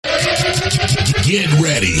Get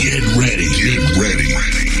ready.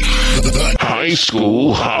 The High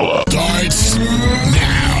School Holla starts now.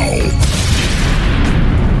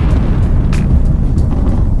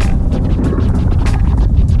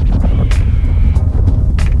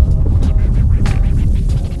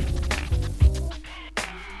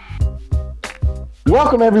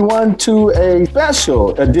 Welcome, everyone, to a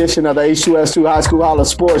special edition of the H2S2 High School Holla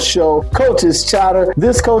Sports Show, Coach's Chatter.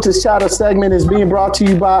 This Coach's Chatter segment is being brought to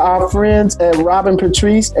you by our friends at Robin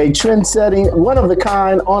Patrice, a trend-setting,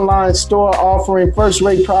 one-of-a-kind online store offering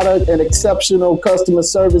first-rate product and exceptional customer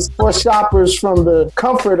service for shoppers from the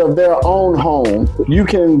comfort of their own home. You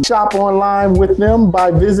can shop online with them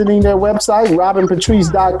by visiting their website,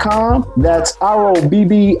 robinpatrice.com. That's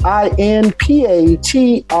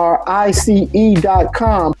ROBBINPATRICE.com,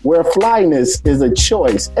 where flyness is a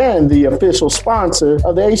choice and the official sponsor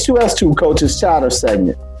of the H2S2 Coaches Chatter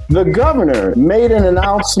segment. The governor made an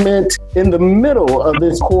announcement in the middle of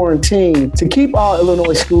this quarantine to keep all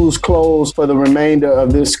Illinois schools closed for the remainder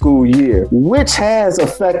of this school year, which has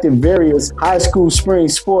affected various high school spring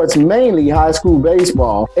sports, mainly high school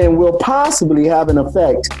baseball, and will possibly have an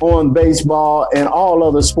effect on baseball and all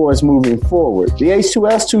other sports moving forward. The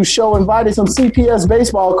H2S2 show invited some CPS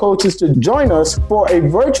baseball coaches to join us for a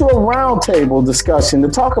virtual roundtable discussion to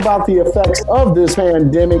talk about the effects of this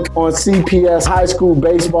pandemic on CPS high school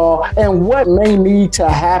baseball and what may need to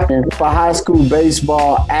happen for high school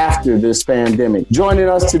baseball after this pandemic. Joining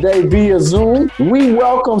us today via Zoom, we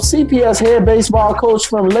welcome CPS head baseball coach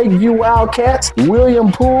from Lakeview Wildcats,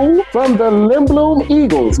 William Poole, from the Lindblom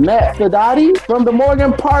Eagles, Matt Fedati, from the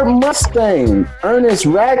Morgan Park Mustangs, Ernest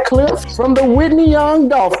Radcliffe, from the Whitney Young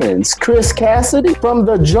Dolphins, Chris Cassidy, from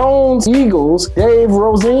the Jones Eagles, Dave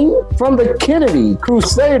Rosine, from the Kennedy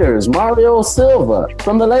Crusaders, Mario Silva,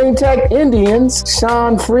 from the Lane Tech Indians,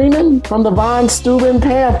 Sean Freeman, from the Von Steuben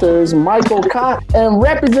Panthers, Michael Cott, and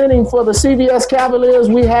representing for the CVS Cavaliers,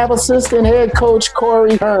 we have assistant head coach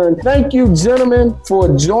Corey Hearn. Thank you, gentlemen, for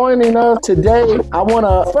joining us today. I want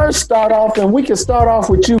to first start off, and we can start off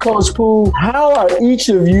with you, Coach Poole. How are each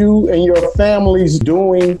of you and your families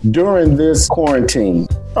doing during this quarantine?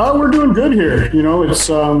 We're doing good here. You know, it's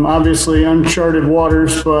obviously uncharted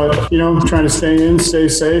waters, but, trying to stay in, stay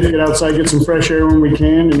safe, get outside, get some fresh air when we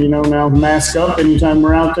can, and, now mask up anytime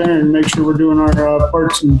we're out there and make sure we're doing our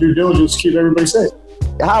parts and due diligence to keep everybody safe.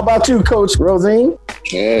 How about you, Coach Rosine?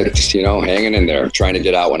 Yeah, just, hanging in there, trying to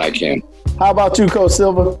get out when I can. How about you, Coach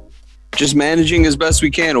Silva? Just managing as best we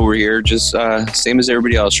can over here. Just same as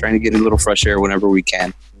everybody else, trying to get a little fresh air whenever we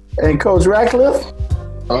can. And Coach Radcliffe?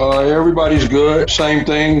 Everybody's good. Same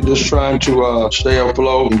thing. Just trying to stay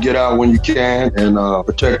afloat and get out when you can and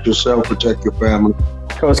protect yourself, protect your family.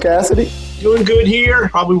 Coach Cassidy? Doing good here.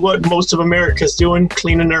 Probably what most of America's doing,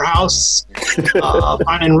 cleaning their house,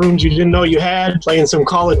 finding rooms you didn't know you had, playing some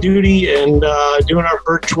Call of Duty, and doing our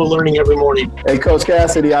virtual learning every morning. Hey, Coach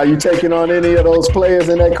Cassidy, are you taking on any of those players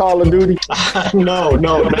in that Call of Duty? No,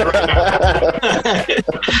 not right now.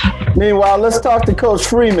 Meanwhile, let's talk to Coach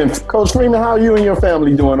Freeman. Coach Freeman, how are you and your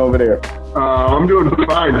family doing over there? I'm doing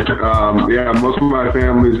fine. Most of my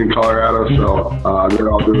family's in Colorado, so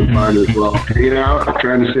they're all doing fine as well. Hanging out,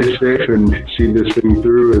 trying to stay safe and see this thing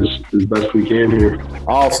through as best we can here.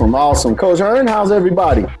 Awesome. Coach Hearn, how's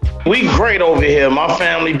everybody? We great over here. My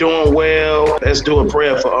family doing well. Let's do a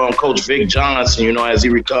prayer for Coach Vic Johnson, as he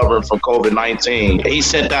recovering from COVID-19. He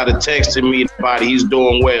sent out a text to me about he's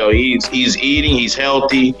doing well. He's eating, he's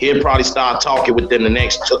healthy. He'll probably start talking within the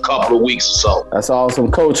next couple of weeks or so. That's awesome.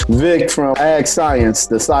 Coach Vic from Ag Science,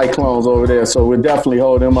 the Cyclones over there. So we'll definitely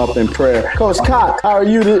hold him up in prayer. Coach Cott, how are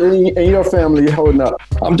you and your family holding up?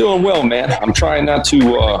 I'm doing well, man. I'm trying not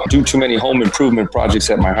to do too many home improvement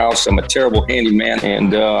projects at my house. I'm a terrible handyman,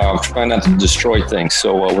 and I'm trying not to destroy things.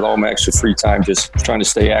 So with all my extra free time, just trying to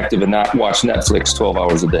stay active and not watch Netflix 12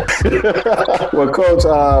 hours a day. Well, Coach,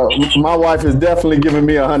 my wife is definitely giving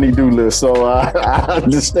me a honey-do list, so I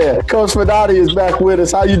understand. Coach Fedati is back with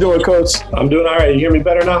us. How you doing, Coach? I'm doing all right. You hear me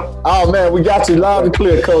better now? Oh, man, we got you loud and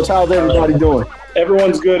clear, Coach. How's everybody doing?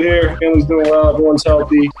 Everyone's good here. Family's doing well. Everyone's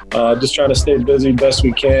healthy. Just trying to stay busy best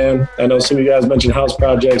we can. I know some of you guys mentioned house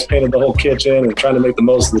projects, painted the whole kitchen, and trying to make the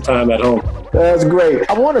most of the time at home. That's great.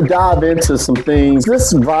 I want to dive into some things.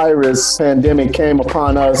 This virus pandemic came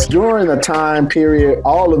upon us during a time period.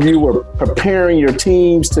 All of you were preparing your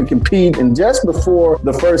teams to compete, and just before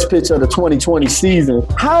the first pitch of the 2020 season,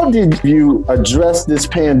 how did you address this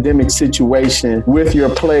pandemic situation with your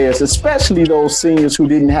players, especially those seniors who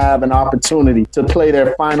didn't have an opportunity to play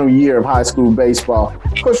their final year of high school baseball?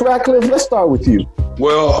 Coach Radcliffe, let's start with you.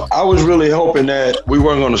 Well, I was really hoping that we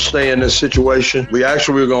weren't going to stay in this situation. We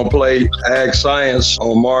actually were going to play Ag Science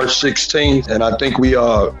on March 16th, and I think we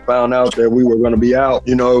found out that we were going to be out.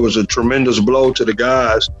 You know, it was a tremendous blow to the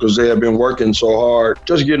guys because they had been working so hard,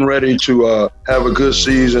 just getting ready to have a good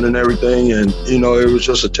season and everything. And, you know, it was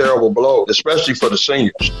just a terrible blow, especially for the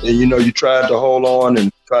seniors. And, you know, you tried to hold on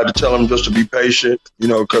and tried to tell them just to be patient, you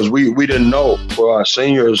know, because we didn't know for our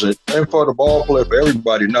seniors and for the ball player, for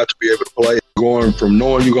everybody not to be able to play. Going from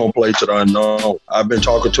knowing you're going to play to the unknown. I've been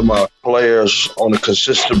talking to my players on a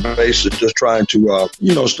consistent basis, just trying to,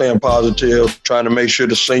 you know, staying positive, trying to make sure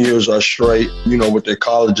the seniors are straight, you know, with their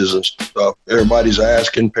colleges and stuff. Everybody's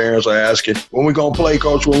asking, parents are asking, when we going to play,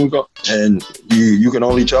 coach, when we go? And you can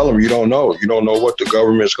only tell them you don't know. You don't know what the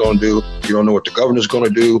government's going to do. You don't know what the governor's going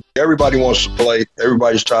to do. Everybody wants to play.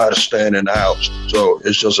 Everybody's tired of staying in the house. So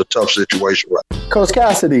it's just a tough situation right now. Coach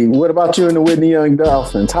Cassidy, what about you and the Whitney Young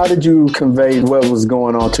Dolphins? How did you convey what was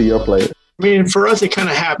going on to your players? I mean, for us, it kind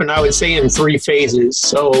of happened, I would say, in 3 phases.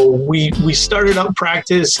 So we started up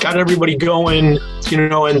practice, got everybody going, you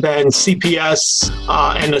know, and then CPS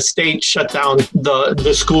and the state shut down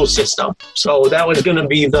the school system. So that was going to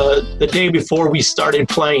be the day before we started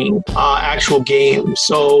playing actual games.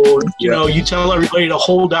 So, you know, you tell everybody to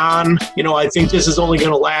hold on. You know, I think this is only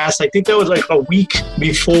going to last. I think that was like a week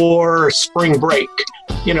before spring break.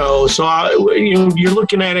 You know, so you're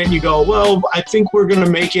looking at it and you go, well, I think we're going to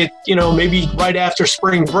make it, you know, maybe right after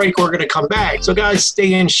spring break, we're going to come back. So guys,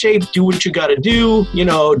 stay in shape, do what you got to do. You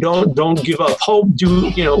know, don't give up hope. Do,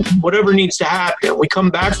 you know, whatever needs to happen. We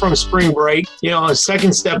come back from spring break, you know, the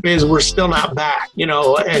second step is we're still not back, you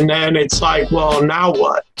know, and then it's like, well, now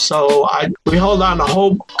what? So we held on to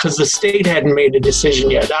hope because the state hadn't made a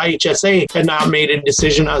decision yet. The IHSA had not made a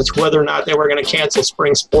decision as to whether or not they were going to cancel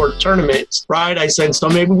spring sport tournaments, right? I said, so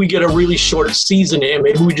maybe we get a really short season in.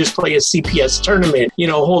 Maybe we just play a CPS tournament. You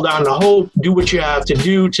know, hold on to hope. Do what you have to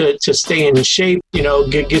do to stay in shape. You know,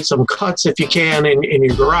 get some cuts if you can in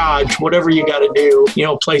your garage. Whatever you got to do. You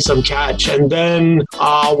know, play some catch. And then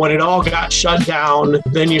when it all got shut down,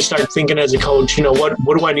 then you start thinking as a coach. You know,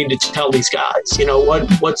 what do I need to tell these guys? You know,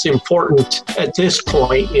 what's important at this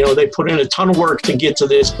point? You know, they put in a ton of work to get to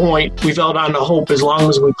this point. We've held on to hope as long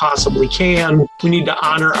as we possibly can. We need to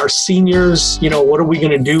honor our seniors. You know, what are we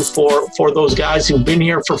going to do for those guys who've been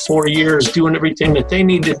here for 4 years, doing everything that they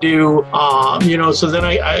need to do? You know, so then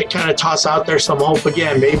I kind of toss out there some hope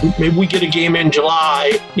again. Maybe we get a game in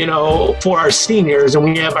July, you know, for our seniors, and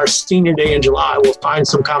we have our senior day in July. We'll find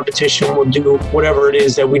some competition. We'll do whatever it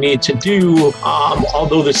is that we need to do.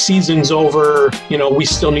 Although the season's over, you know, we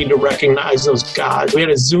still need to recognize those guys. We had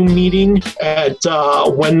a Zoom meeting at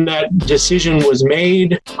when that decision was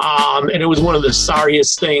made, and it was one of the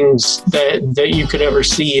sorriest things that you could ever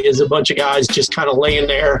see is a bunch of guys just kind of laying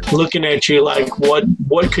there looking at you like,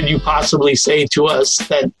 what could you possibly say to us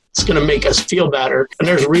that's going to make us feel better? And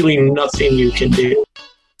there's really nothing you can do.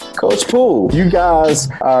 Coach Poole, you guys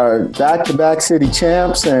are back-to-back city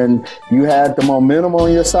champs, and you had the momentum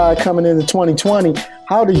on your side coming into 2020.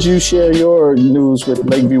 How did you share your news with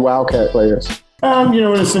Lakeview Wildcat players? You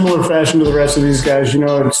know, in a similar fashion to the rest of these guys, you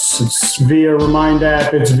know, it's via Remind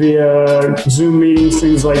app, it's via Zoom meetings,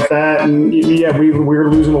 things like that. And yeah, we were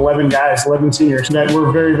losing 11 guys, 11 seniors that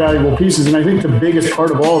were very valuable pieces. And I think the biggest part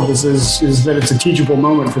of all of this is that it's a teachable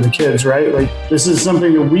moment for the kids, right? Like, this is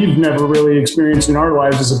something that we've never really experienced in our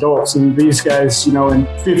lives as adults. And these guys, you know, in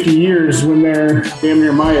 50 years, when they're damn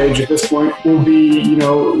near my age at this point, will be, you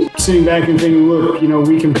know, sitting back and thinking, look, you know,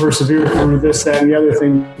 we can persevere through this, that, and the other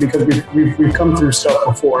thing because we've come through stuff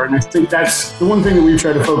before. And I think that's the one thing that we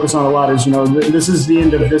try to focus on a lot is, you know, this is the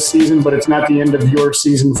end of this season, but it's not the end of your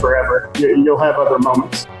season forever. You'll have other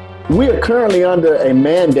moments. We are currently under a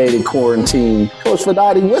mandated quarantine. Coach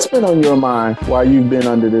Fadati, what's been on your mind while you've been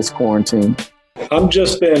under this quarantine? I've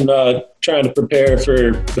just been trying to prepare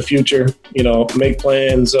for the future, you know, make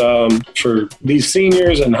plans for these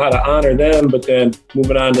seniors and how to honor them, but then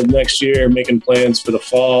moving on to next year, making plans for the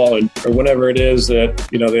fall or whenever it is that,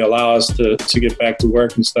 you know, they allow us to get back to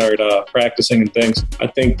work and start practicing and things. I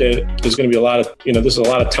think that there's going to be a lot of, you know, this is a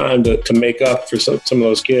lot of time to make up for some of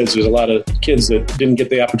those kids. There's a lot of kids that didn't get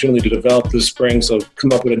the opportunity to develop this spring, so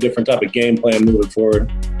come up with a different type of game plan moving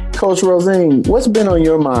forward. Coach Rosine, what's been on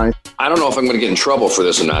your mind? I don't know if I'm going to get in trouble for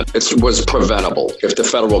this or not. It was preventable. If the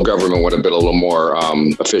federal government would have been a little more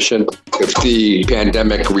efficient, if the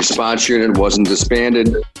pandemic response unit wasn't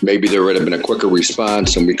disbanded, maybe there would have been a quicker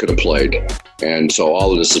response and we could have played. And so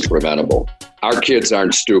all of this is preventable. our kids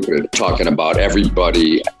aren't stupid, talking about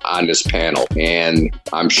everybody on this panel. And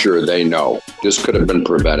I'm sure they know this could have been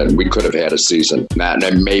prevented. We could have had a season, not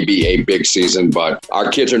maybe a big season, but our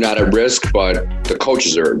kids are not at risk, but the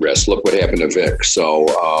coaches are at risk. Look what happened to Vic. So,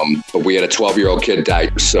 but we had a 12-year-old kid die.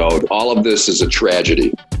 So all of this is a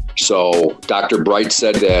tragedy. So Dr. Bright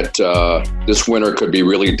said that this winter could be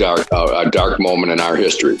really dark, a dark moment in our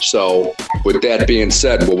history. So with that being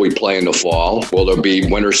said, will we play in the fall? Will there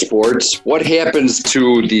be winter sports? What happens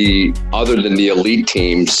to other than the elite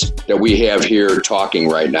teams that we have here talking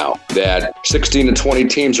right now? That 16 to 20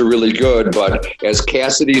 teams are really good, but as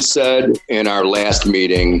Cassidy said in our last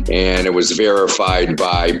meeting, and it was verified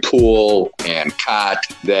by Poole and Cott,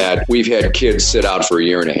 that we've had kids sit out for a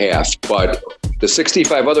year and a half. But the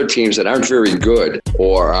 65 other teams that aren't very good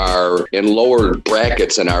or are in lower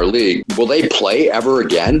brackets in our league, will they play ever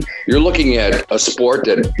again? You're looking at a sport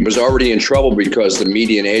that was already in trouble because the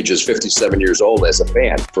median age is 57 years old as a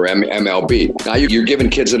fan for MLB. Now you're giving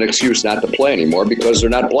kids an excuse not to play anymore because they're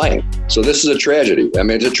not playing. So this is a tragedy. I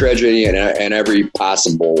mean, it's a tragedy in every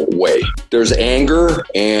possible way. There's anger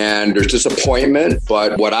and there's disappointment,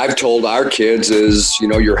 but what I've told our kids is,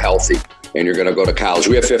 you're healthy and you're going to go to college.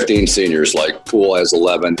 We have 15 seniors, like Poole has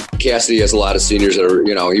 11. Cassidy has a lot of seniors that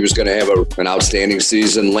are, he was going to have an outstanding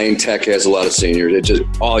season. Lane Tech has a lot of seniors. It's just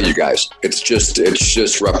all you guys. It's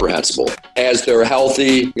just reprehensible. As they're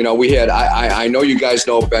healthy, we had, I know you guys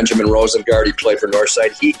know Benjamin Rosengard. He played for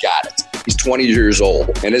Northside. He got it. He's 20 years old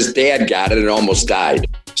and his dad got it and almost died.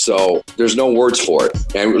 So there's no words for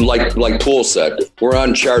it. And like Poole said, we're on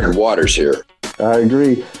uncharted waters here. I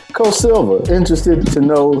agree. Coach Silva, interested to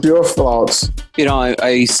know your thoughts.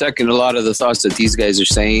 I second a lot of the thoughts that these guys are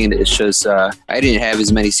saying. It's just I didn't have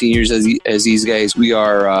as many seniors as these guys. We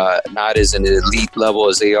are not as an elite level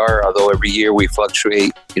as they are, although every year we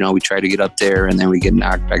fluctuate. We try to get up there and then we get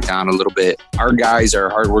knocked back down a little bit. Our guys are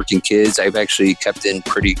hardworking kids. I've actually kept in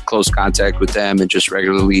pretty close contact with them and just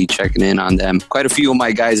regularly checking in on them. Quite a few of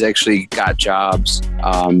my guys actually got jobs.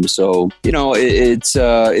 So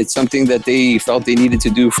it's something that they felt they needed to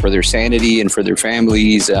do for their sanity and for their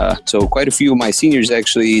families. So quite a few of my seniors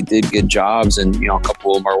actually did get jobs, and a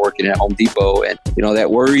couple of them are working at Home Depot, and that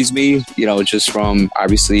worries me. Just from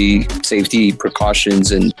obviously safety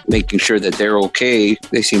precautions and making sure that they're okay.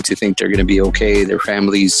 They seem to think they're going to be okay. Their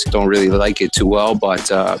families don't really like it too well, but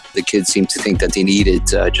the kids seem to think that they need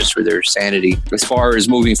it just for their sanity. As far as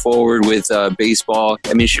moving forward with baseball,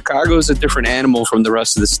 Chicago is a different animal from the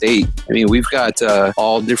rest of the state. We've got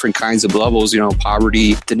all different kinds of levels.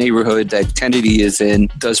 Poverty, the neighborhood that Kennedy is in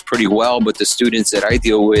does pretty well, but the students that I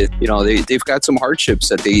deal with, they've got some hardships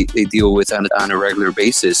that they deal with on a regular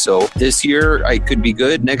basis. So this year I could be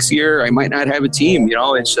good. Next year I might not have a team.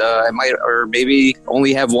 I might, or maybe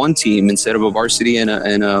only have one team instead of a varsity and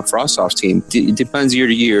a frost-off team. It depends year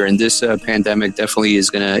to year, and this pandemic definitely is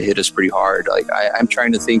going to hit us pretty hard. I'm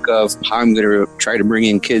trying to think of how I'm going to try to bring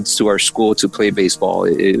in kids to our school to play baseball.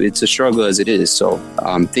 It's a struggle as it is. So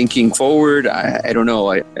thinking forward, I don't know.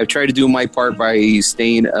 I've tried to do my part by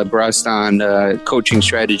staying abreast on coaching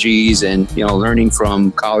strategies and, learning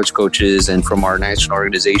from college coaches and from our national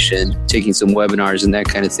organization, taking some webinars and that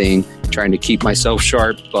kind of thing, trying to keep myself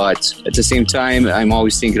sharp. But at the same time, I'm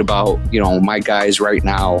always thinking about, my guys right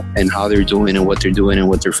now and how they're doing and what they're doing and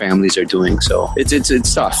what their families are doing. So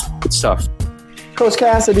it's tough. It's tough. Coach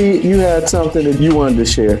Cassidy, you had something that you wanted to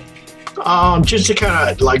share. Just to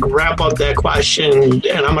kind of wrap up that question,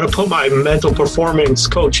 and I'm going to put my mental performance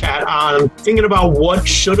coach hat on, thinking about what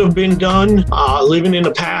should have been done, living in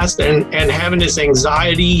the past and having this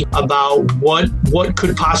anxiety about what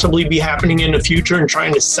could possibly be happening in the future and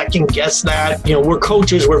trying to second guess that. We're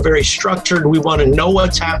coaches, we're very structured. We want to know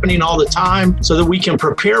what's happening all the time so that we can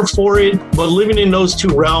prepare for it. But living in those two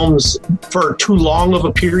realms for too long of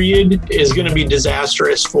a period is going to be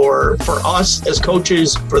disastrous for us as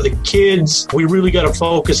coaches, for the kids. We really got to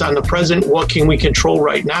focus on the present. What can we control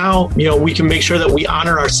right now? We can make sure that we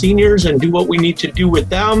honor our seniors and do what we need to do with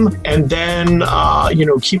them. And then,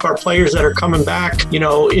 keep our players that are coming back,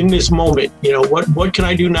 in this moment. What can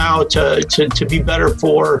I do now to be better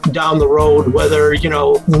for down the road? Whether,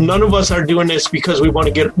 none of us are doing this because we want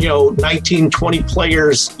to get, 19, 20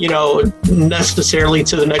 players, necessarily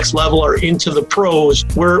to the next level or into the pros.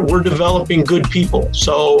 We're developing good people.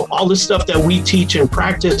 So all the stuff that we teach and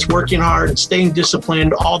practice, working hard, staying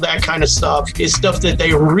disciplined, all that kind of stuff is stuff that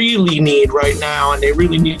they really need right now, and they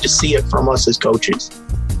really need to see it from us as coaches.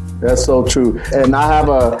 That's so true. And I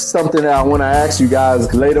have something that I want to ask you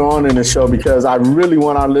guys later on in the show, because I really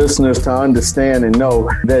want our listeners to understand and know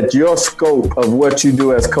that your scope of what you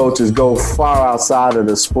do as coaches go far outside of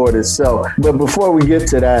the sport itself. But before we get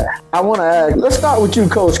to that, I want to ask, let's start with you,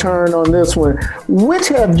 Coach Kern, on this one. Which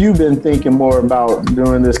have you been thinking more about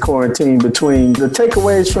during this quarantine, between the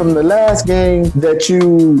takeaways from the last game that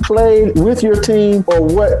you played with your team, or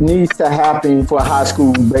what needs to happen for high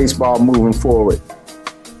school baseball moving forward?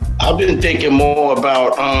 I've been thinking more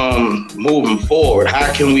about moving forward.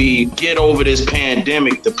 How can we get over this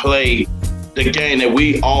pandemic to play the game that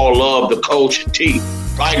we all love to coach and teach?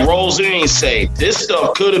 Like Rosine say, this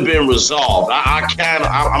stuff could have been resolved. I'm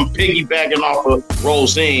piggybacking off of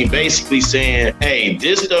Rosine, basically saying, hey,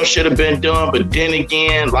 this stuff should have been done. But then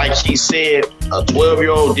again, like she said, a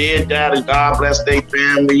 12-year-old did that, and God bless their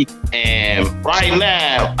family. And right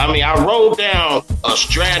now, I wrote down a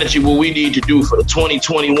strategy what we need to do for the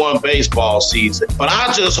 2021 baseball season. But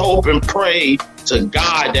I just hope and pray to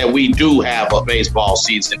God that we do have a baseball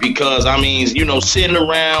season, because sitting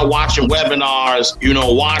around watching webinars,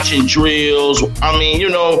 watching drills,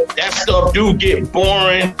 that stuff do get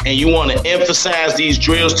boring, and you want to emphasize these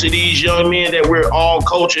drills to these young men that we're all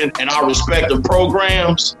coaching in our respective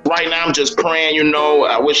programs. Right now, I'm just praying,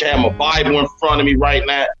 I wish I had my Bible in front of me right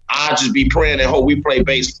now. I just be praying and hope we play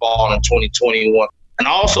baseball in 2021. And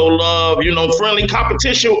I also love, friendly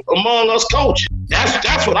competition among us coaches.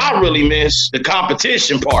 That's what I really miss, the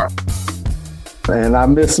competition part. And I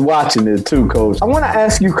miss watching it too, Coach. I want to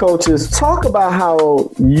ask you, coaches, talk about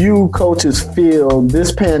how you coaches feel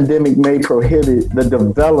this pandemic may prohibit the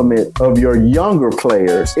development of your younger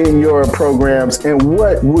players in your programs, and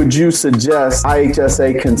what would you suggest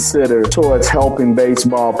IHSA consider towards helping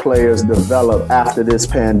baseball players develop after this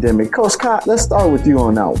pandemic? Coach Scott, let's start with you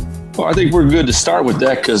on that one. Well, I think we're good to start with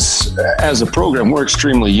that, because as a program, we're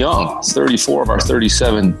extremely young. 34 of our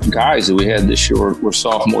 37 guys that we had this year were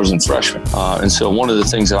sophomores and freshmen. And so one of the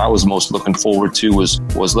things that I was most looking forward to was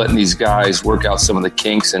letting these guys work out some of the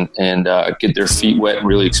kinks and get their feet wet and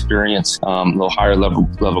really experience a little higher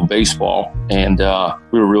level baseball. And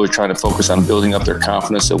we were really trying to focus on building up their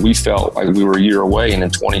confidence, that we felt like we were a year away, and in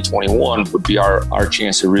 2021 would be our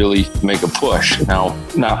chance to really make a push. Now,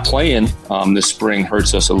 not playing this spring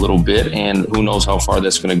hurts us a little bit, and who knows how far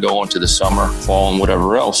that's going to go into the summer, fall, and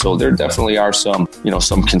whatever else. So there definitely are some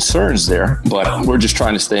concerns there, but we're just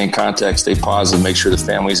trying to stay in contact, stay positive, make sure the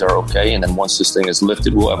families are okay. And then once this thing is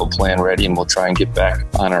lifted, we'll have a plan ready, and we'll try and get back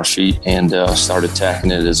on our feet and start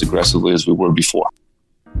attacking it as aggressively as we were before.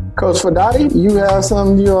 Coach Fadati, you have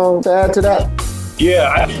something you want to add to that?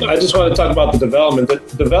 Yeah, I just want to talk about the development. The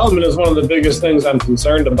development is one of the biggest things I'm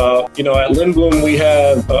concerned about. At Lindblom, we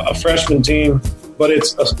have a freshman team, but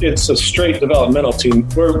it's a straight developmental team.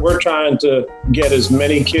 We're trying to get as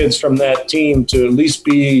many kids from that team to at least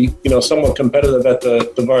be, somewhat competitive at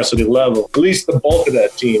the varsity level, at least the bulk of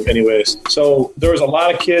that team anyways. So there was a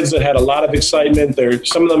lot of kids that had a lot of excitement.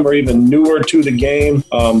 Some of them are even newer to the game,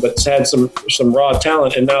 but had some raw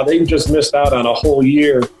talent, and now they just missed out on a whole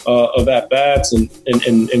year of at-bats and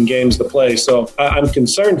games to play. So I'm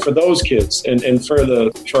concerned for those kids, and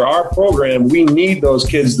for our program, we need those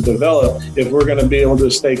kids to develop if we're going to be able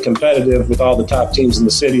to stay competitive with all the top teams in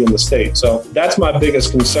the city and the state. So that's my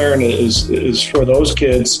biggest concern is for those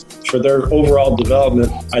kids, for their overall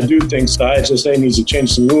development. I do think the IHSA needs to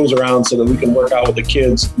change some rules around so that we can work out with the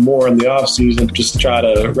kids more in the off season, just to try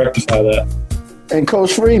to rectify that. And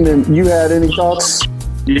Coach Freeman, you had any thoughts?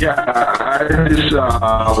 Yeah, I just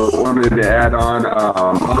wanted to add on.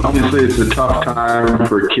 Obviously, it's a tough time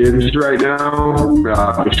for kids right now,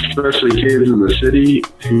 especially kids in the city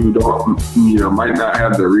who might not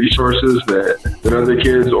have the resources that other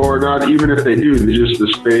kids, or not even if they do, just the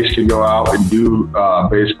space to go out and do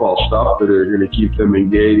baseball stuff that are going to keep them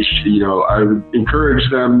engaged. I would encourage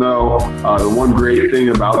them, though. The one great thing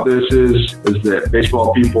about this is that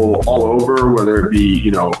baseball people all over, whether it be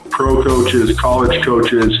pro coaches, college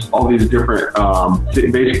coaches, all these different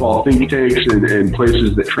baseball think tanks and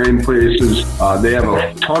places that train places. They have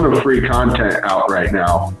a ton of free content out right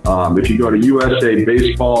now. If you go to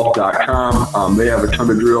usabaseball.com, they have a ton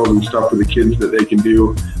of drills and stuff for the kids that they can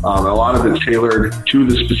do. A lot of it's tailored to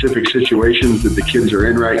the specific situations that the kids are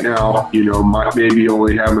in right now. Maybe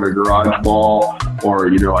only having a garage ball or,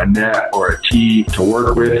 a net or a tee to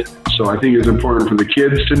work with. So I think it's important for the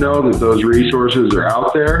kids to know that those resources are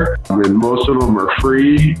out there, and most of them are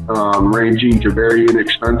free, ranging to very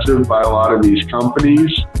inexpensive by a lot of these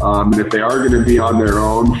companies. And if they are going to be on their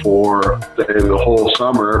own for the whole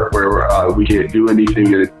summer, where we can't do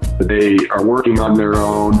anything, they are working on their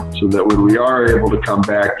own, so that when we are able to come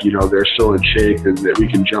back, they're still in shape and that we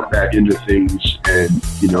can jump back into things, and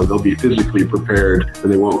they'll be physically prepared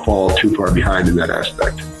and they won't fall too far behind in that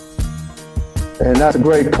aspect. And that's a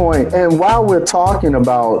great point. And while we're talking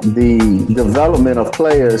about the development of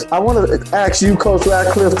players, I want to ask you, Coach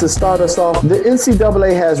Ratcliffe, to start us off. The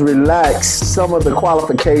NCAA has relaxed some of the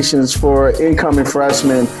qualifications for incoming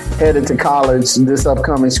freshmen headed to college this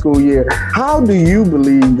upcoming school year. How do you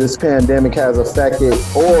believe this pandemic has affected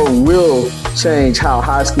or will change how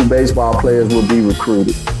high school baseball players will be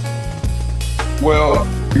recruited? Well,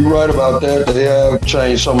 you're right about that. They have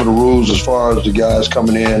changed some of the rules as far as the guys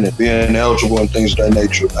coming in and being eligible and things of that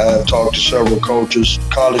nature. I have talked to several coaches.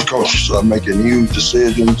 College coaches are making huge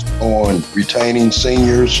decisions on retaining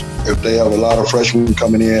seniors. If they have a lot of freshmen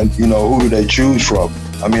coming in, who do they choose from?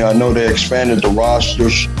 I mean, I know they expanded the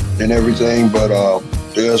rosters and everything, but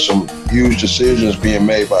there are some huge decisions being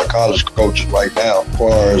made by college coaches right now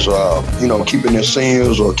as far as, keeping their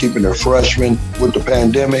seniors or keeping their freshmen. With the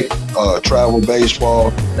pandemic, travel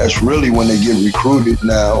baseball, that's really when they get recruited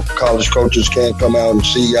now. College coaches can't come out and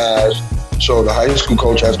see guys. So the high school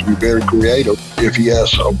coach has to be very creative if he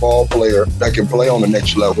has a ball player that can play on the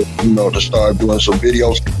next level, to start doing some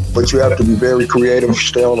videos. But you have to be very creative,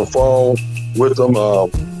 stay on the phone with them,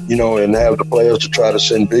 and have the players to try to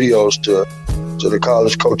send videos to the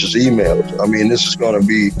college coaches' emails. I mean, this is going to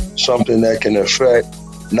be something that can affect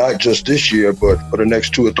not just this year, but for the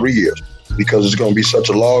next 2 or 3 years, because it's going to be such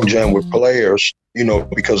a logjam with players,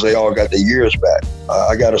 because they all got their years back.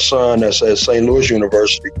 I got a son that's at St. Louis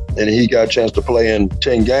University, and he got a chance to play in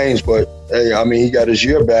 10 games, but, hey, I mean, he got his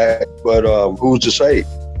year back, but who's to say?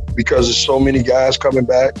 Because there's so many guys coming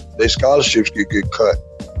back, their scholarships could get cut.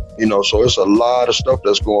 So it's a lot of stuff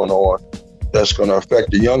that's going on that's going to affect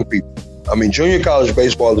the young people. I mean, junior college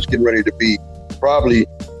baseball is getting ready to be probably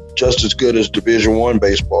just as good as Division I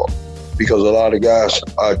baseball, because a lot of guys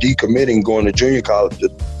are decommitting going to junior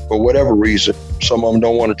colleges for whatever reason. Some of them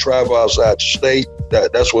don't want to travel outside the state.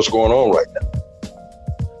 That's what's going on right now.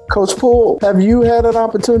 Coach Poole, have you had an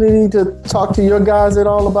opportunity to talk to your guys at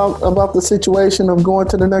all about the situation of going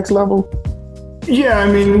to the next level? Yeah,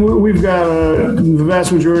 I mean, we've got the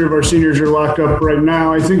vast majority of our seniors are locked up right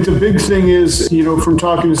now. I think the big thing is, from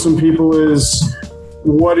talking to some people, is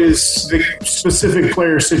what is the specific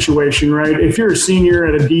player situation, right? If you're a senior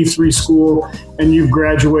at a D3 school and you've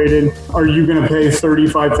graduated, are you going to pay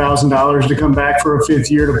 $35,000 to come back for a fifth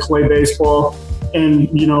year to play baseball? And,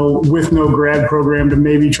 with no grad program to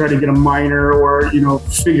maybe try to get a minor or,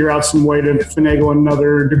 figure out some way to finagle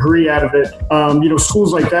another degree out of it.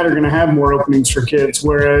 Schools like that are going to have more openings for kids,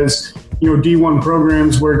 whereas, D1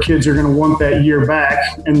 programs where kids are going to want that year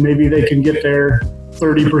back and maybe they can get their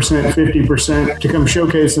 30%, 50% to come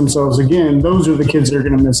showcase themselves again, those are the kids that are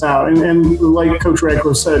going to miss out. And like Coach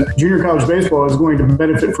Ratcliffe said, junior college baseball is going to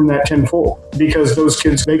benefit from that tenfold, because those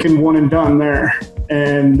kids, they can one and done there,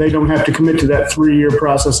 and they don't have to commit to that 3-year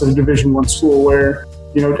process at a Division I school where,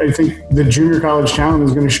 I think the junior college talent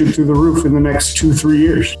is going to shoot through the roof in the next 2-3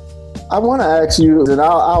 years. I want to ask you, and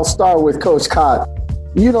I'll start with Coach Cott.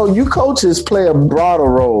 You coaches play a broader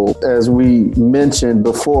role, as we mentioned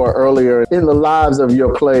before earlier, in the lives of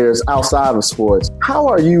your players outside of sports. How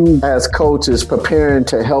are you as coaches preparing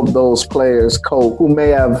to help those players cope who may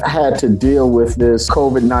have had to deal with this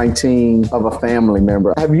COVID-19 of a family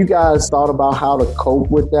member? Have you guys thought about how to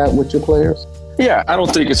cope with that with your players? Yeah, I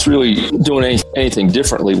don't think it's really doing anything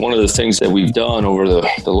differently. One of the things that we've done over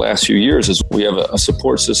the last few years is we have a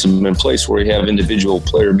support system in place where we have individual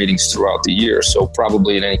player meetings throughout the year. So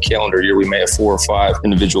probably in any calendar year, we may have 4 or 5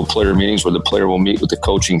 individual player meetings where the player will meet with the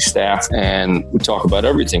coaching staff, and we talk about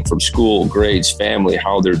everything from school, grades, family,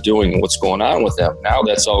 how they're doing, and what's going on with them. Now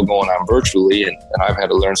that's all going on virtually, and I've had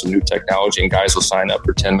to learn some new technology, and guys will sign up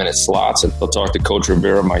for 10-minute slots, and they'll talk to Coach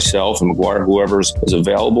Rivera, myself, and McGuire, whoever's is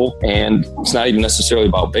available. And it's not even necessarily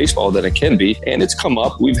about baseball, that it can be. And it's come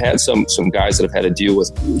up. We've had some guys that have had to deal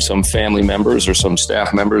with some family members or some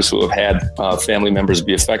staff members who have had family members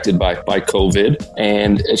be affected by COVID.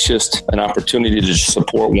 And it's just an opportunity to just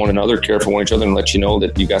support one another, care for one another, and let you know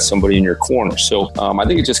that you got somebody in your corner. So I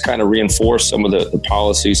think it just kind of reinforced some of the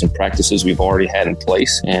policies and practices we've already had in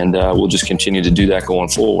place. And we'll just continue to do that going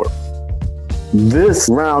forward. This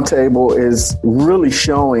roundtable is really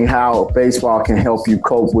showing how baseball can help you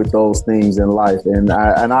cope with those things in life. And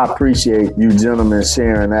I appreciate you gentlemen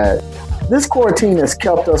sharing that. this quarantine has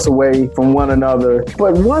kept us away from one another.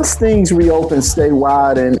 But once things reopen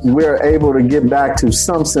statewide and we're able to get back to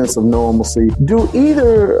some sense of normalcy, do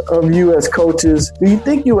either of you as coaches, do you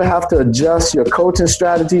think you would have to adjust your coaching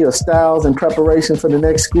strategy or styles in preparation for the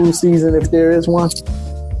next school season if there is one?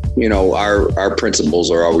 You know, our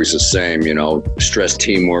principles are always the same, you know, stress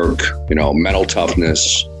teamwork, you know, mental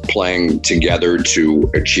toughness, playing together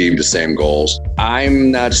to achieve the same goals.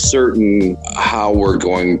 I'm not certain how we're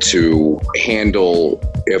going to handle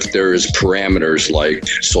if there's parameters like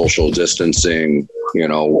social distancing, you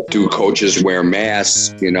know, do coaches wear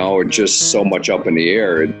masks? You know, it's just so much up in the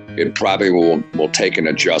air. It probably will take an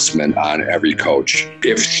adjustment on every coach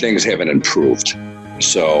if things haven't improved.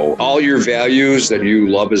 So all your values that you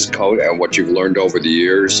love as a coach and what you've learned over the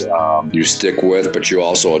years, you stick with, but you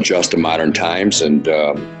also adjust to modern times. And,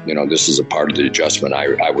 you know, this is a part of the adjustment.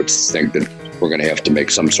 I would think that we're going to have to make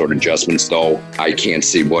some sort of adjustments, though I can't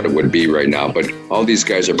see what it would be right now. But all these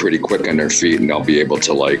guys are pretty quick on their feet and they'll be able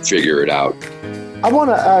to, figure it out. I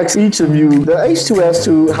want to ask each of you, the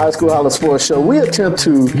H2S2 High School Holla Sports Show, we attempt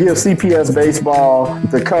to give CPS baseball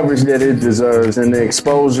the coverage that it deserves and the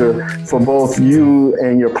exposure for both you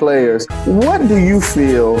and your players. What do you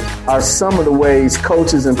feel are some of the ways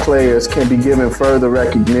coaches and players can be given further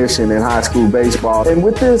recognition in high school baseball? And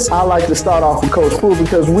with this, I'd like to start off with Coach Poole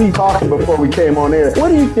because we talked before we came on air. What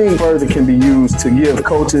do you think further can be used to give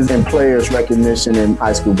coaches and players recognition in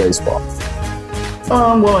high school baseball?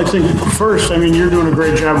 Well, I think first, you're doing a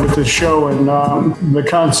great job with this show and the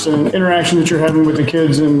constant interaction that you're having with the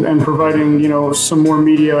kids and providing, some more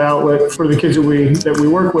media outlet for the kids that we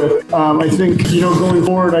work with. I think, going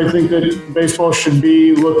forward, I think that baseball should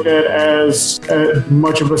be looked at as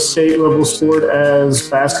much of a state level sport as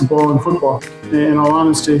basketball and football. In all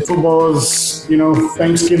honesty, football is,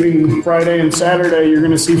 Thanksgiving, Friday and Saturday, you're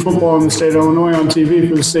going to see football in the state of Illinois on TV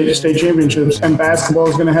for the state championships, and basketball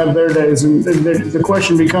is going to have their days. And the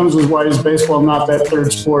question becomes why is baseball not that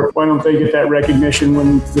third sport? Why don't they get that recognition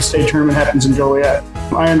when the state tournament happens in Joliet?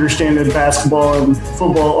 I understand that basketball and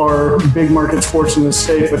football are big market sports in the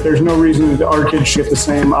state, but there's no reason that our kids should get the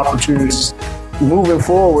same opportunities. Moving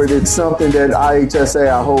forward, it's something that IHSA,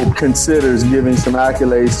 I hope, considers giving some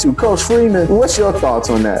accolades to. Coach Freeman, what's your thoughts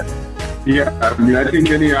on that? Yeah, I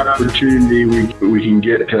think any opportunity we can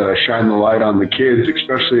get to shine the light on the kids,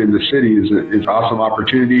 especially in the city, is an awesome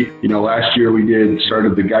opportunity. Last year we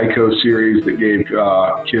started the Geico series that gave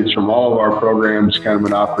kids from all of our programs kind of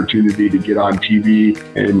an opportunity to get on TV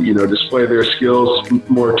and, display their skills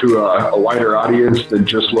more to a wider audience than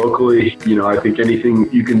just locally. I think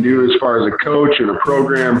anything you can do as far as a coach and a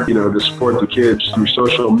program, to support the kids through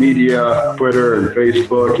social media, Twitter and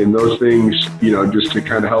Facebook and those things, just to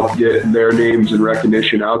kind of help get their names and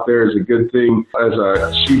recognition out there is a good thing. As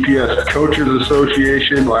a CPS Coaches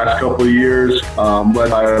Association, last couple of years, led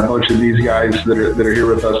by a bunch of these guys that are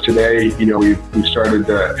here with us today, we've started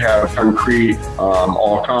to have concrete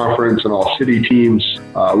all conference and all city teams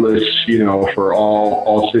lists, for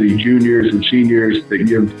all city juniors and seniors that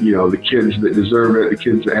give, the kids that deserve it, the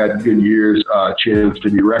kids that had good years, a chance to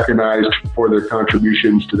be recognized for their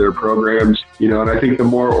contributions to their programs. And I think the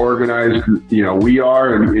more organized, we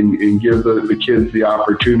are and give the kids the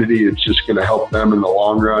opportunity, it's just going to help them in the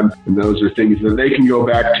long run. And those are things that they can go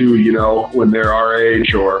back to, when they're our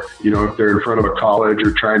age or, if they're in front of a college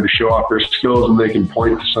or trying to show off their skills, and they can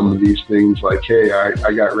point to some of these things like, hey,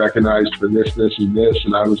 I got recognized for this, and this,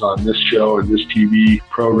 and I was on this show and this TV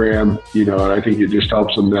program, and I think it just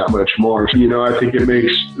helps them that much more. So, I think it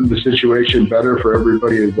makes the situation better for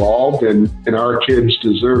everybody involved, and our kids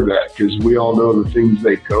deserve that because we all know the things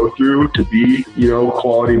they go through to be,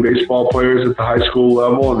 quality baseball players at the high school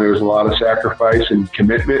level, and there's a lot of sacrifice and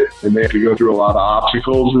commitment, and they have to go through a lot of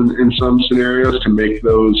obstacles in some scenarios to make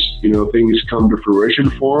those, things come to fruition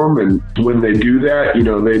for them. And when they do that,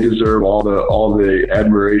 they deserve all the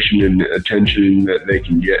admiration and attention that they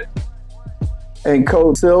can get. And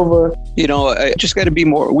Coach Silva? I just got to be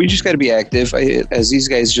we just got to be active. As these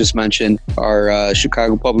guys just mentioned, our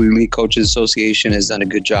Chicago Public League Coaches Association has done a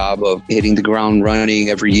good job of hitting the ground running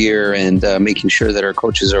every year and making sure that our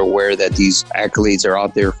coaches are aware that these accolades are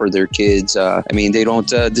out there for their kids. They don't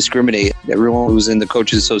discriminate. Everyone who's in the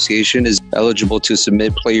Coaches Association is eligible to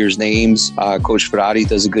submit players' names. Coach Ferrati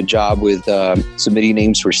does a good job with submitting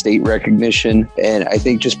names for state recognition. And I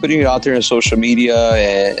think just putting it out there on social media,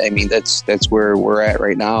 that's where we're at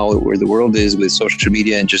right now, where the world is with social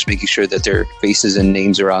media and just making sure that their faces and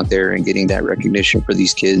names are out there and getting that recognition for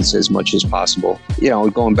these kids as much as possible.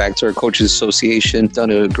 Going back to our Coaches Association, done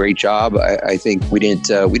a great job. I think we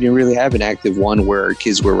didn't really have an active one where our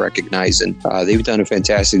kids were recognized, and they've done a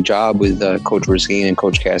fantastic job with Coach Riskin and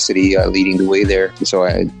Coach Cassidy leading the way there. So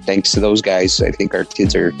thanks to those guys, I think our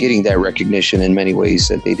kids are getting that recognition in many ways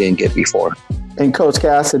that they didn't get before. And Coach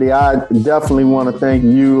Cassidy, I definitely want to thank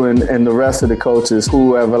you and the rest of the coaches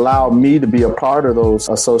who have allowed me to be a part of those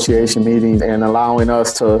association meetings and allowing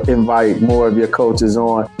us to invite more of your coaches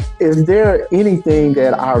on. Is there anything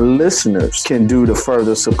that our listeners can do to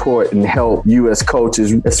further support and help you as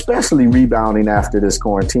coaches, especially rebounding after this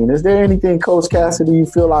quarantine? Is there anything, Coach Cassidy, you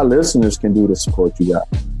feel our listeners can do to support you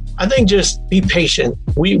guys? I think just be patient.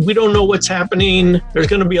 We don't know what's happening. There's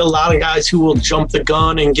going to be a lot of guys who will jump the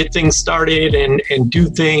gun and get things started and do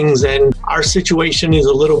things. And our situation is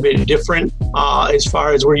a little bit different as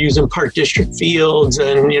far as we're using Park District fields.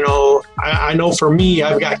 And, I know for me,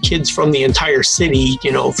 I've got kids from the entire city,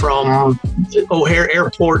 from O'Hare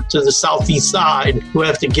Airport to the southeast side who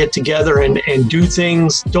have to get together and do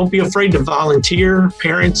things. Don't be afraid to volunteer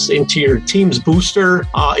parents into your team's booster.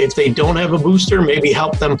 If they don't have a booster, maybe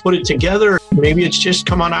help them put it together. Maybe it's just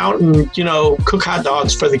come on out and, cook hot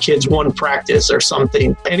dogs for the kids one practice or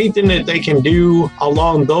something. Anything that they can do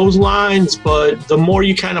along those lines. But the more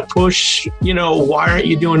you kind of push, why aren't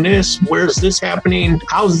you doing this? Where's this happening?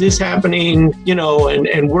 How's this happening?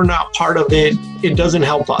 And we're not part of it. It doesn't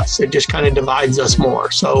help us. It just kind of divides us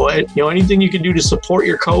more. So, anything you can do to support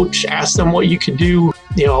your coach, ask them what you can do.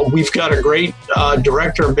 We've got a great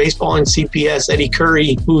director of baseball in CPS, Eddie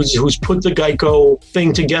Curry, who's put the Geico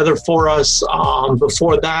thing together for us.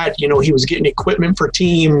 Before that, he was getting equipment for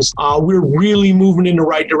teams. We're really moving in the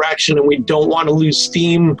right direction, and we don't want to lose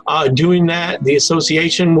steam doing that. The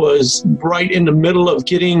association was right in the middle of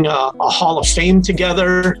getting a Hall of Fame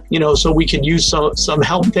together, so we could use some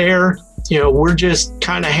help there. We're just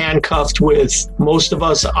kind of handcuffed with, most of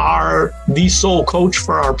us are the sole coach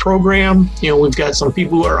for our program. We've got some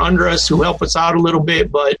people who are under us who help us out a little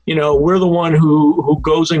bit, but, we're the one who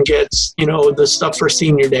goes and gets, the stuff for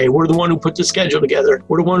senior day. We're the one who put the schedule together.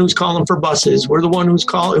 We're the one who's calling for buses. We're the one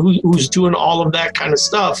who's doing all of that kind of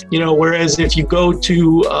stuff. Whereas if you go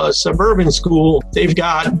to a suburban school, they've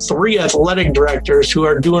got 3 athletic directors who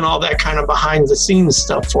are doing all that kind of behind the scenes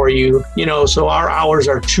stuff for you, so our hours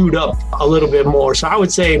are chewed up a little bit more. So I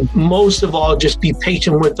would say most of all, just be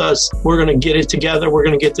patient with us. We're going to get it together. We're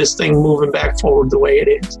going to get this thing moving back forward the way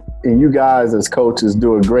it is. And you guys as coaches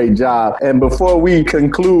do a great job. And before we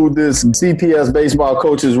conclude this CPS Baseball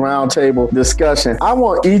Coaches Roundtable discussion, I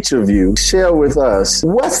want each of you to share with us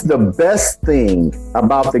what's the best thing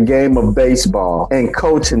about the game of baseball and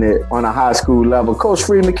coaching it on a high school level. Coach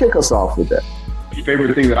Freeman, kick us off with that.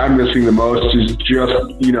 Favorite thing that I'm missing the most is just,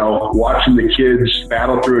 watching the kids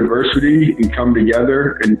battle through adversity and come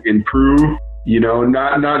together and improve.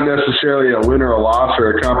 Not necessarily a win or a loss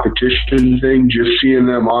or a competition thing, just seeing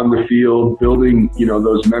them on the field, building,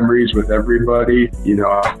 those memories with everybody,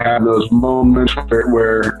 have those moments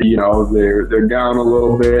where they're down a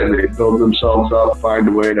little bit and they build themselves up, find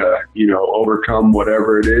a way to, overcome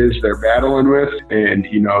whatever it is they're battling with and,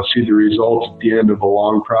 see the results at the end of a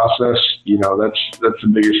long process. That's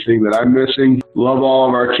the biggest thing that I'm missing. Love all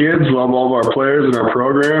of our kids, love all of our players in our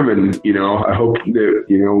program. And, I hope that,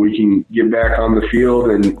 we can get back on the field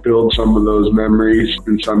and build some of those memories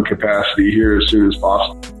in some capacity here as soon as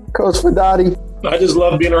possible. Coach Fadati. I just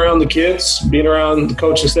love being around the kids, being around the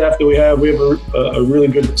coaching staff that we have. We have a really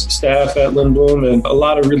good staff at Lindblom and a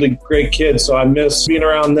lot of really great kids. So I miss being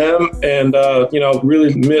around them and,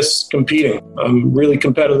 really miss competing. I'm a really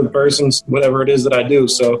competitive person, whatever it is that I do.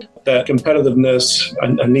 So that competitiveness,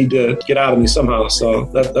 I need to get out of me somehow. So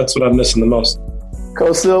that's what I'm missing the most.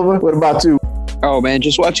 Coach Silver, what about you? Oh, man,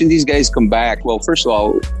 just watching these guys come back. Well, first of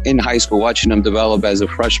all, in high school, watching them develop as a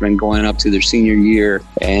freshman going up to their senior year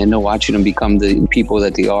and watching them become the people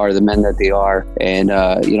that they are, the men that they are. And,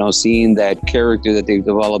 seeing that character that they've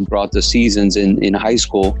developed throughout the seasons in high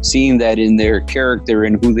school, seeing that in their character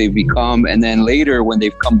and who they've become. And then later when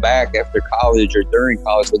they've come back after college or during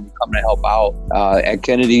college, when they come to help out. At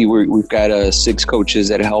Kennedy, we've got 6 coaches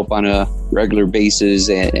that help on a regular basis,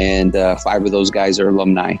 and 5 of those guys are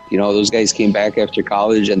alumni. Those guys came back after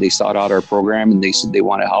college and they sought out our program and they said they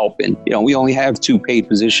want to help. And, we only have 2 paid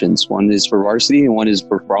positions. One is for varsity and one is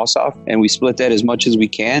for cross-off. And we split that as much as we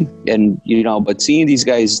can. And, but seeing these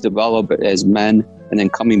guys develop as men and then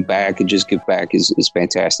coming back and just give back is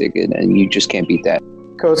fantastic. And you just can't beat that.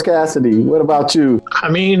 Coach Cassidy, what about you? I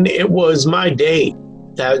mean, it was my day.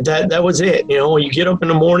 that was it. You know, when you get up in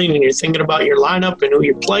the morning and you're thinking about your lineup and who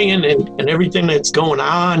you're playing and everything that's going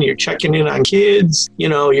on, you're checking in on kids, you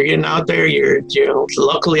know, you're getting out there,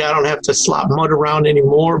 luckily I don't have to slop mud around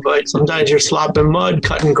anymore, but sometimes you're slopping mud,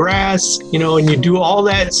 cutting grass, you know, and you do all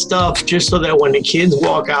that stuff just so that when the kids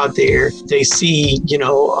walk out there, they see, you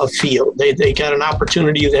know, a field. They got an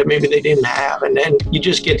opportunity that maybe they didn't have. And then you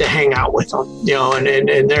just get to hang out with them, you know,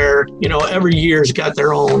 and they're, you know, every year's got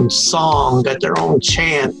their own song, got their own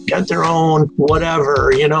chant, got their own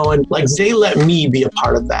whatever, you know, and like they let me be a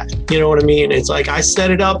part of that. You know what I mean? It's like I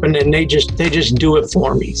set it up and then they just do it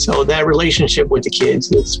for me. So that relationship with the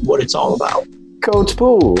kids is what it's all about. Coach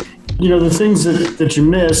Poole. You know, the things that you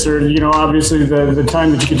miss or, you know, obviously the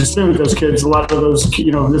time that you get to spend with those kids, a lot of those,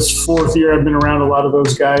 you know, this fourth year I've been around a lot of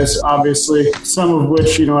those guys, obviously, some of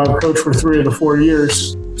which, you know, I've coached for 3 of the 4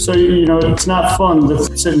 years. So, you know, it's not fun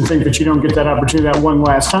to sit and think that you don't get that opportunity that one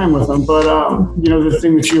last time with them. But, you know, the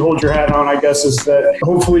thing that you hold your hat on, I guess, is that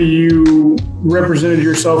hopefully you represented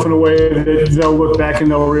yourself in a way that they'll look back and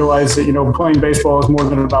they'll realize that, you know, playing baseball is more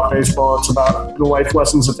than about baseball. It's about the life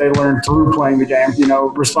lessons that they learned through playing the game, you know,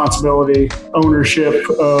 responsibility, ownership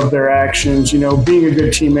of their actions, you know, being a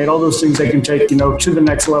good teammate, all those things they can take, you know, to the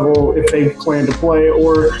next level if they plan to play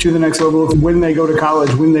or to the next level when they go to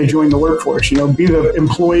college, when they join the workforce, you know, be the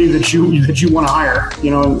employee that you want to hire,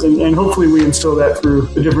 you know, and hopefully we instill that through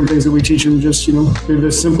the different things that we teach them just, you know, through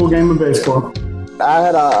this simple game of baseball. I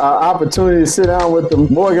had an opportunity to sit down with the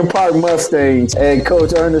Morgan Park Mustangs and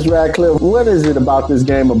Coach Ernest Radcliffe. What is it about this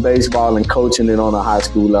game of baseball and coaching it on a high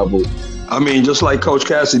school level? I mean, just like Coach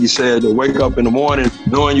Cassidy said, to wake up in the morning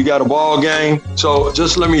knowing you got a ball game. So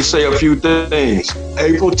just let me say a few things.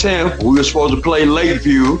 April 10th, we were supposed to play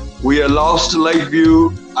Lakeview. We had lost to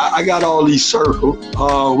Lakeview. I got all these circled.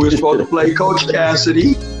 We were supposed to play Coach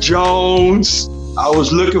Cassidy, Jones. I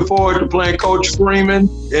was looking forward to playing Coach Freeman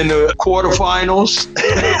in the quarterfinals.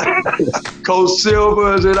 Coach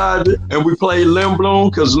Silvers and we played Lynn Bloom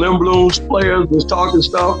because Lynn Bloom's players was talking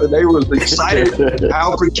stuff and they was excited.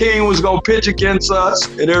 Alfred King was going to pitch against us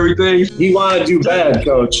and everything. He want to do bad,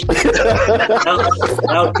 Coach.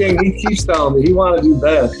 Al King, he keeps telling me he want to do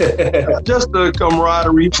bad. Just the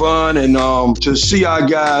camaraderie, fun, and to see our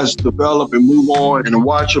guys develop and move on and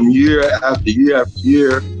watch them year after year after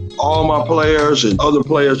year. All my players and other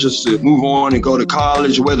players just to move on and go to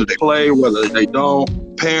college, whether they play, whether they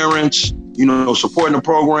don't. Parents, you know, supporting the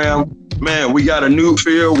program. Man, we got a new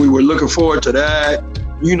field. We were looking forward to that.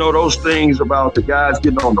 You know, those things about the guys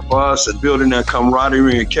getting on the bus and building that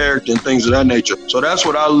camaraderie and character and things of that nature. So that's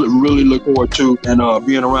what I really look forward to, and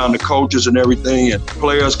being around the coaches and everything and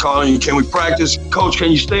players calling you, can we practice? Coach,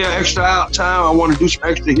 can you stay an extra time? I want to do some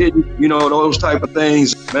extra hitting, you know, those type of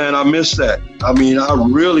things. Man, I miss that. I mean, I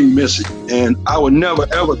really miss it. And I would never,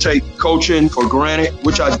 ever take coaching for granted,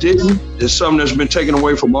 which I didn't. It's something that's been taken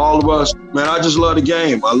away from all of us. Man, I just love the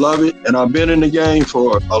game. I love it. And I've been in the game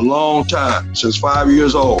for a long time, since 5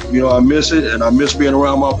 years old. You know, I miss it, and I miss being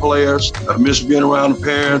around my players. I miss being around the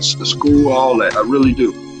parents, the school, all that. I really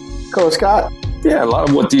do. Coach Scott? Yeah, a lot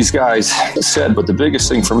of what these guys said, but the biggest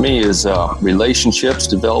thing for me is relationships,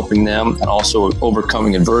 developing them, and also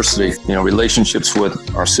overcoming adversity. You know, relationships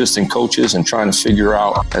with our assistant coaches and trying to figure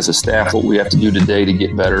out as a staff what we have to do today to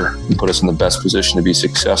get better and put us in the best position to be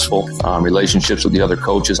successful. Relationships with the other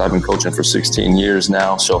coaches. I've been coaching for 16 years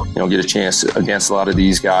now, so, you know, get a chance against a lot of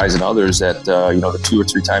these guys and others that, you know, the 2 or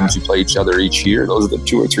 3 times you play each other each year, those are the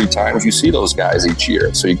 2 or 3 times you see those guys each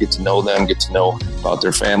year. So you get to know them, get to know about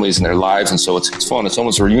their families and their lives, and so it's fun. It's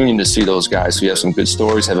almost a reunion to see those guys. So you have some good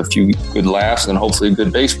stories, have a few good laughs, and then hopefully a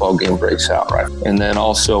good baseball game breaks out, right? And then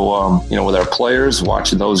also, you know, with our players,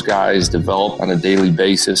 watching those guys develop on a daily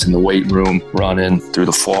basis in the weight room, running through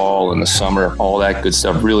the fall and the summer, all that good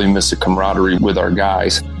stuff. Really miss the camaraderie with our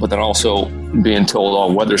guys. But then also being told,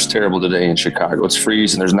 oh, weather's terrible today in Chicago. It's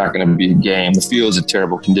freezing. There's not going to be a game. The field's in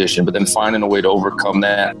terrible condition. But then finding a way to overcome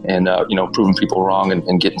that and, you know, proving people wrong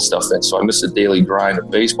and getting stuff in. So I miss the daily grind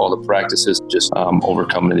of baseball, the practices, just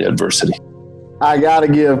overcoming the adversity. I got to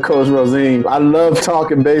give Coach Rosine, I love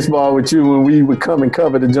talking baseball with you when we would come and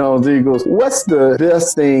cover the Jones Eagles. What's the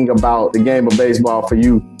best thing about the game of baseball for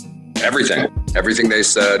you? Everything they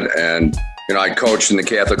said. And you know, I coached in the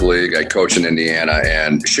Catholic League. I coach in Indiana,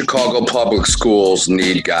 and Chicago public schools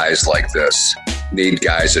need guys like this, need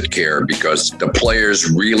guys that care, because the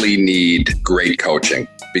players really need great coaching,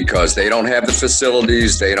 because they don't have the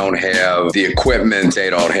facilities, they don't have the equipment, they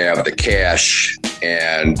don't have the cash,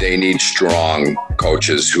 and they need strong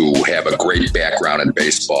coaches who have a great background in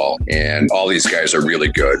baseball. And all these guys are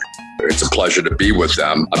really good. It's a pleasure to be with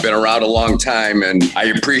them. I've been around a long time, and I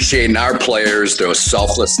appreciate in our players their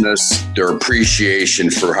selflessness, their appreciation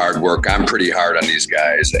for hard work. I'm pretty hard on these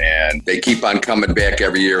guys, and they keep on coming back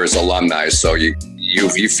every year as alumni. So you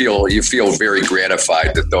feel very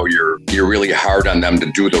gratified that though you're really hard on them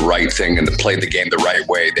to do the right thing and to play the game the right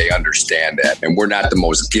way, they understand that. And we're not the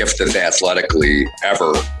most gifted athletically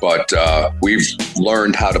ever, but we've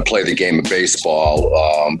learned how to play the game of baseball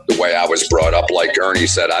the way I was brought up. Like Ernie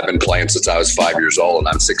said, I've been playing since I was 5 years old, and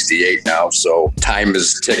I'm 68 now, so time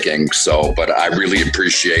is ticking. But I really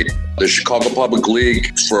appreciate the Chicago Public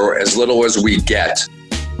League. For as little as we get,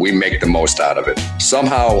 we make the most out of it.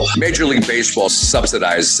 Somehow, Major League Baseball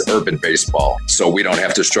subsidizes urban baseball, so we don't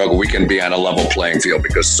have to struggle. We can be on a level playing field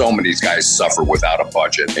because so many of these guys suffer without a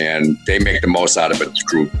budget, and they make the most out of it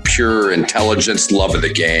through pure intelligence, love of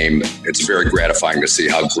the game. It's very gratifying to see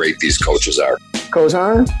how great these coaches are. Coach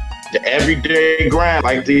Hearn? The everyday grind,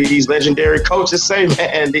 like these legendary coaches say,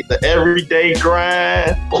 man, the everyday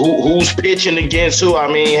grind. Who's pitching against who? I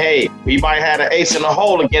mean, hey, we might have an ace in the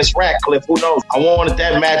hole against Ratcliffe. Who knows? I wanted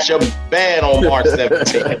that matchup bad on March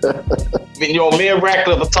 17th. Me and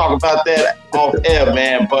Ratcliffe will talk about that off air,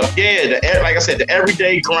 man. But yeah, like I said, the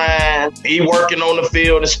everyday grind, he working on the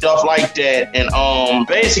field and stuff like that. And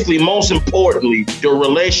basically, most importantly, the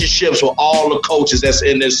relationships with all the coaches that's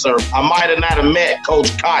in this circle. I might have not have met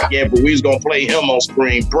Coach Cott yet, but we was going to play him on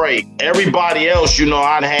spring break. Everybody else,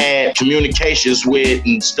 I'd had communications with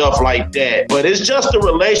and stuff like that. But it's just the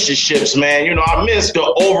relationships, man. I miss the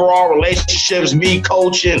overall relationships, me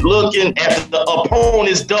coaching, looking at the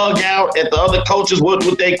opponent's dugout, at the other coaches, what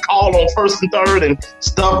they call on first and third and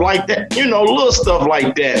stuff like that. Little stuff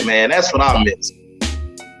like that, man. That's what I miss.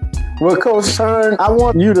 Well, Coach Hearn, I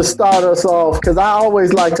want you to start us off because I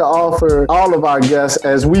always like to offer all of our guests,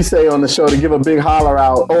 as we say on the show, to give a big holler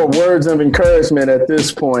out or words of encouragement at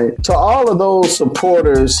this point to all of those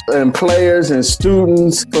supporters and players and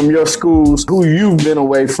students from your schools who you've been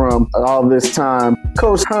away from all this time.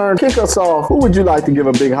 Coach Hearn, kick us off. Who would you like to give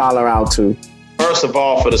a big holler out to? First of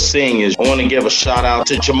all, for the seniors, I want to give a shout out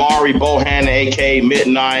to Jamari Bohannon, a.k.a.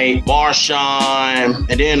 Midnight, Marshawn,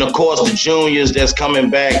 and then, of course, the juniors that's coming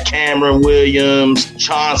back, Cameron Williams,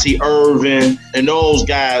 Chauncey Irvin, and those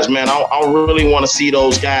guys, man. I really want to see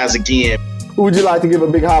those guys again. Who would you like to give a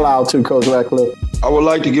big holler out to, Coach Ratcliffe? I would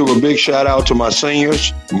like to give a big shout out to my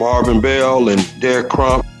seniors, Marvin Bell and Derek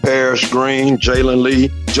Crump, Paris Green, Jalen Lee,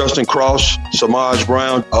 Justin Cross, Samaj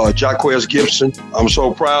Brown, Jaquez Gibson. I'm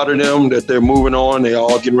so proud of them that they're moving on. They're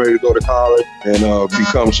all getting ready to go to college and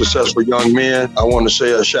become successful young men. I want to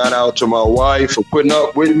say a shout out to my wife for putting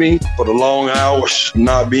up with me for the long hours,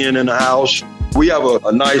 not being in the house. We have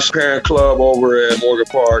a nice parent club over at Morgan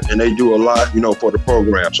Park, and they do a lot, for the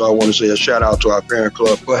program. So I want to say a shout out to our parent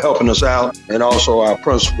club for helping us out, and also our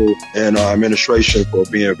principal and our administration for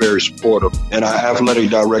being very supportive, and our athletic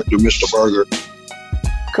director, Mr. Berger.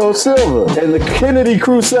 Coach Silver and the Kennedy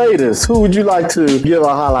Crusaders, who would you like to give a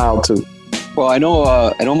holler out to? Well, I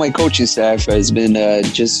know my coaching staff has been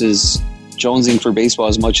just as jonesing for baseball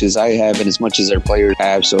as much as I have and as much as our players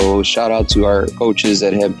have. So shout out to our coaches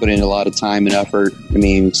that have put in a lot of time and effort.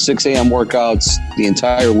 6 a.m. workouts the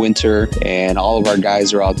entire winter, and all of our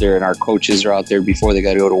guys are out there and our coaches are out there before they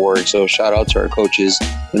got to go to work. So shout out to our coaches.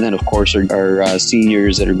 And then, of course, our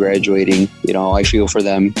seniors that are graduating. I feel for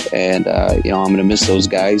them, and, I'm going to miss those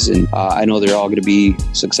guys. And I know they're all going to be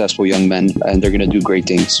successful young men, and they're going to do great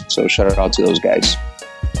things. So shout out to those guys.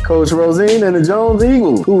 Coach Rosine and the Jones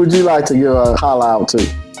Eagles, who would you like to give a holler out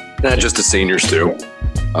to? Not just the seniors, too.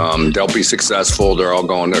 They'll be successful. They're all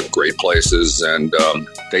going to great places, and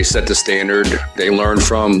they set the standard. They learned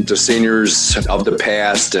from the seniors of the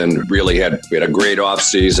past, and really we had a great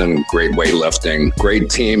offseason, great weightlifting, great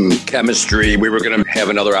team chemistry. We were going to have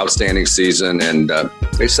another outstanding season, and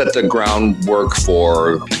they set the groundwork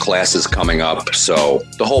for classes coming up. So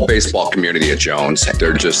the whole baseball community at Jones,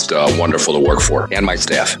 they're just wonderful to work for, and my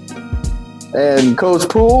staff. And Coach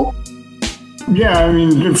Poole? Yeah,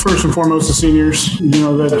 first and foremost, the seniors,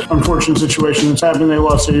 that unfortunate situation that's happened. They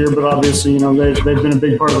lost a year, but obviously, they've been a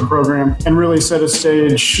big part of the program and really set a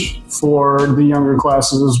stage for the younger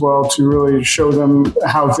classes as well to really show them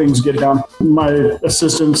how things get done. My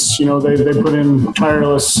assistants, they put in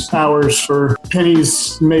tireless hours for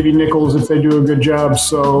pennies, maybe nickels if they do a good job.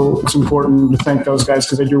 So it's important to thank those guys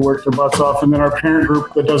because they do work their butts off. And then our parent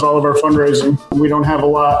group that does all of our fundraising. We don't have a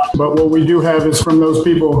lot, but what we do have is from those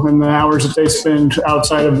people and the hours that they spend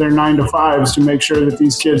outside of their 9 to 5s to make sure that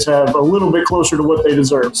these kids have a little bit closer to what they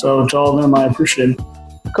deserve. So to all of them, I appreciate it.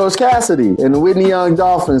 Coach Cassidy and the Whitney Young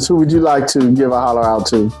Dolphins, who would you like to give a holler out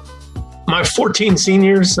to? My 14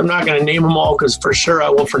 seniors, I'm not going to name them all because for sure I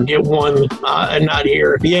will forget one and not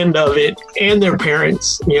hear the end of it, and their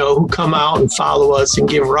parents, who come out and follow us and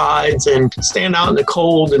give rides and stand out in the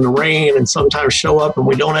cold and the rain and sometimes show up and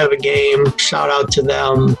we don't have a game. Shout out to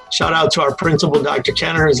them. Shout out to our principal, Dr.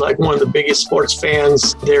 Kenner, who's like one of the biggest sports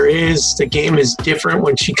fans there is. The game is different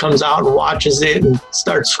when she comes out and watches it and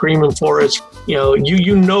starts screaming for us.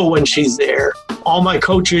 You know when she's there. All my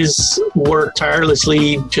coaches work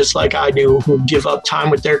tirelessly, just like I do, who give up time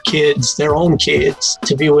with their kids, their own kids,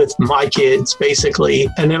 to be with my kids, basically.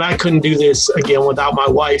 And then I couldn't do this, again, without my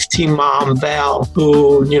wife, team mom, Val,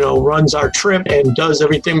 who, runs our trip and does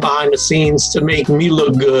everything behind the scenes to make me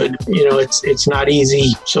look good. It's not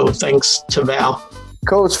easy. So thanks to Val.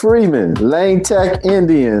 Coach Freeman, Lane Tech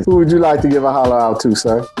Indians. Who would you like to give a holler out to,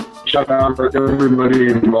 sir? Shout out to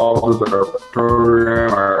everybody involved with our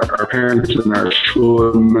program, our parents and our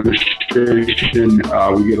school administration.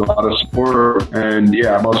 We get a lot of support, and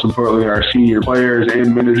most importantly, our senior players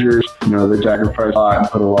and managers. They sacrifice a lot and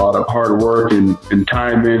put a lot of hard work and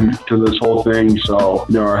time into this whole thing. So,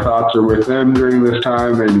 our thoughts are with them during this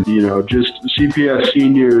time, and just CPS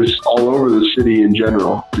seniors all over the city in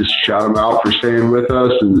general. Just shout them out for staying with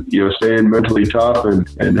us and staying mentally tough,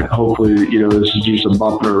 and hopefully this is just a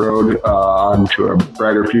bump in the road onto a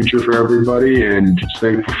brighter future for everybody. And just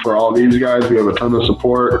thankful for all these guys. We have a ton of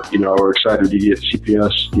support. We're excited to get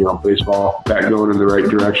CPS, baseball back going in the right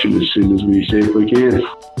direction as soon as we safely can.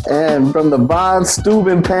 And from the Von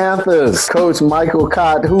Steuben Panthers, Coach Michael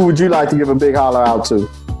Cott, who would you like to give a big holler out to?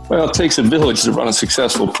 Well, it takes a village to run a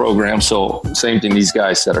successful program. So same thing these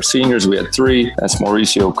guys said. Our seniors, we had 3. That's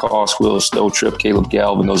Mauricio Koss, Will Stotrip, Caleb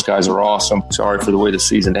Galvin. Those guys are awesome. Sorry for the way the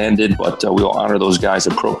season ended, but we'll honor those guys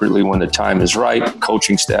appropriately when the time is right.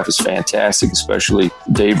 Coaching staff is fantastic, especially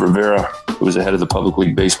Dave Rivera, who was the head of the Public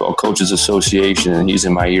League Baseball Coaches Association, and he's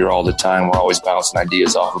in my ear all the time. We're always bouncing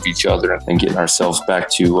ideas off of each other and getting ourselves back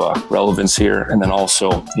to relevance here. And then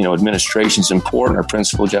also, administration's important. Our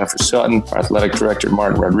principal, Jennifer Sutton, our athletic director,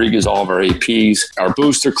 Martin Rodriguez, all of our APs, our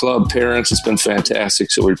booster club parents. It's been fantastic.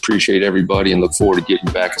 So we appreciate everybody and look forward to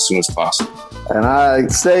getting back as soon as possible. And I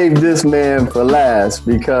saved this man for last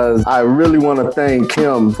because I really want to thank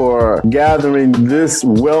him for gathering this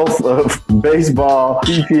wealth of baseball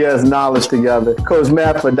CPS knowledge together. Coach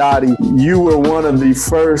Matt Fadati, you were one of the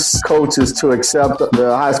first coaches to accept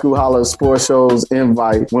the High School Holla Sports Show's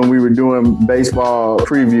invite when we were doing baseball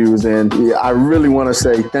previews. And I really want to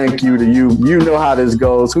say thank you to you. You know how this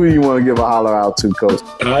goes. Who do you want to give a holler out to, Coach?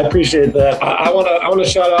 I appreciate that. I want to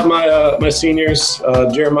shout out my seniors,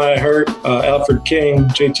 Jeremiah Hurt, Alfred King,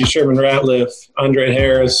 JT Sherman Ratliff, Andre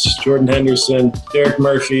Harris, Jordan Henderson, Derek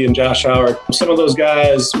Murphy, and Josh Howard. Some of those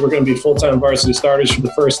guys were going to be full-time varsity starters for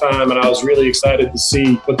the first time, and I was really excited to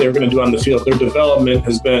see what they were going to do on the field. Their development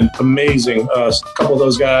has been amazing. A couple of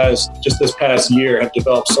those guys just this past year have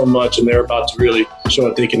developed so much, and they're about to really show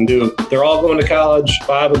what they can do. They're all going to college.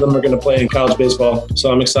 5 of them are going to play in college baseball,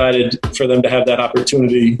 so I'm excited for them to have that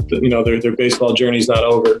opportunity. Their baseball journey's not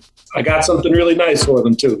over. I got something really nice for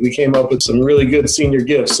them, too. We came up with some really good senior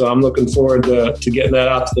gifts, so I'm looking forward to getting that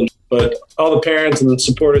out to them. But all the parents and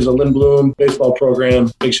supporters of Lynn Bloom baseball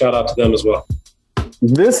program, big shout out to them as well.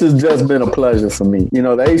 This has just been a pleasure for me. The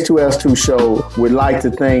H2S2 show would like to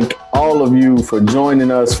thank all of you for joining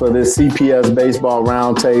us for this CPS Baseball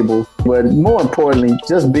Roundtable. But more importantly,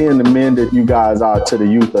 just being the men that you guys are to the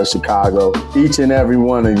youth of Chicago. Each and every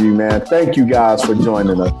one of you, man. Thank you guys for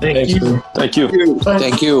joining us. Thank you. Thank you.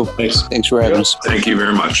 Thank you. Thanks for having us. Thank you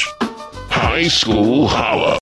very much. High School Holla.